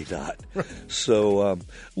 hopefully not. So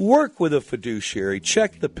work with a fiduciary,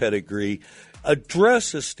 check the pedigree,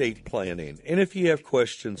 address estate planning. And if you have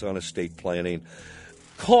questions on estate planning,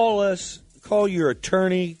 call us, call your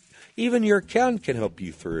attorney. Even your accountant can help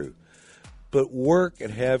you through. But work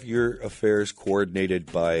and have your affairs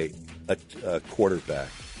coordinated by a quarterback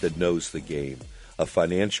that knows the game, a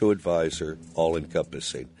financial advisor,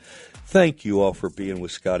 all-encompassing. Thank you all for being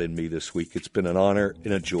with Scott and me this week. It's been an honor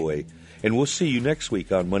and a joy. And we'll see you next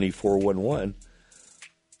week on Money 411.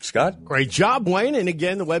 Scott? Great job, Wayne. And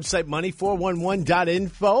again, the website,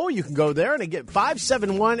 money411.info. You can go there and get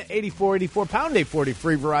 571-8484, pound 840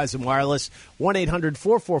 free Verizon Wireless,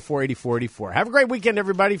 1-800-444-8484. Have a great weekend,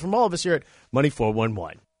 everybody, from all of us here at Money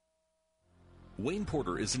 411. Wayne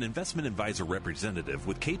Porter is an investment advisor representative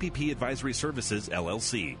with KPP Advisory Services,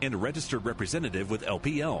 LLC, and a registered representative with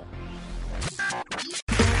LPL.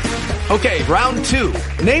 Okay, round two.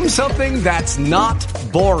 Name something that's not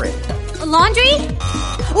boring. A laundry?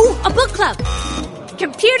 Ooh, a book club.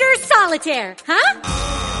 Computer solitaire, huh?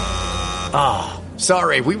 Ah,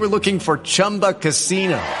 sorry, we were looking for Chumba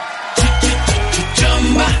Casino.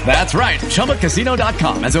 That's right.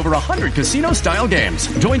 ChumbaCasino.com has over 100 casino-style games.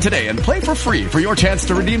 Join today and play for free for your chance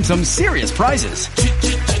to redeem some serious prizes.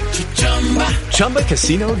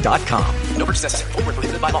 ChumbaCasino.com. No purchase necessary. Void where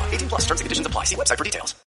prohibited by law. 18+ terms and conditions apply. See website for details.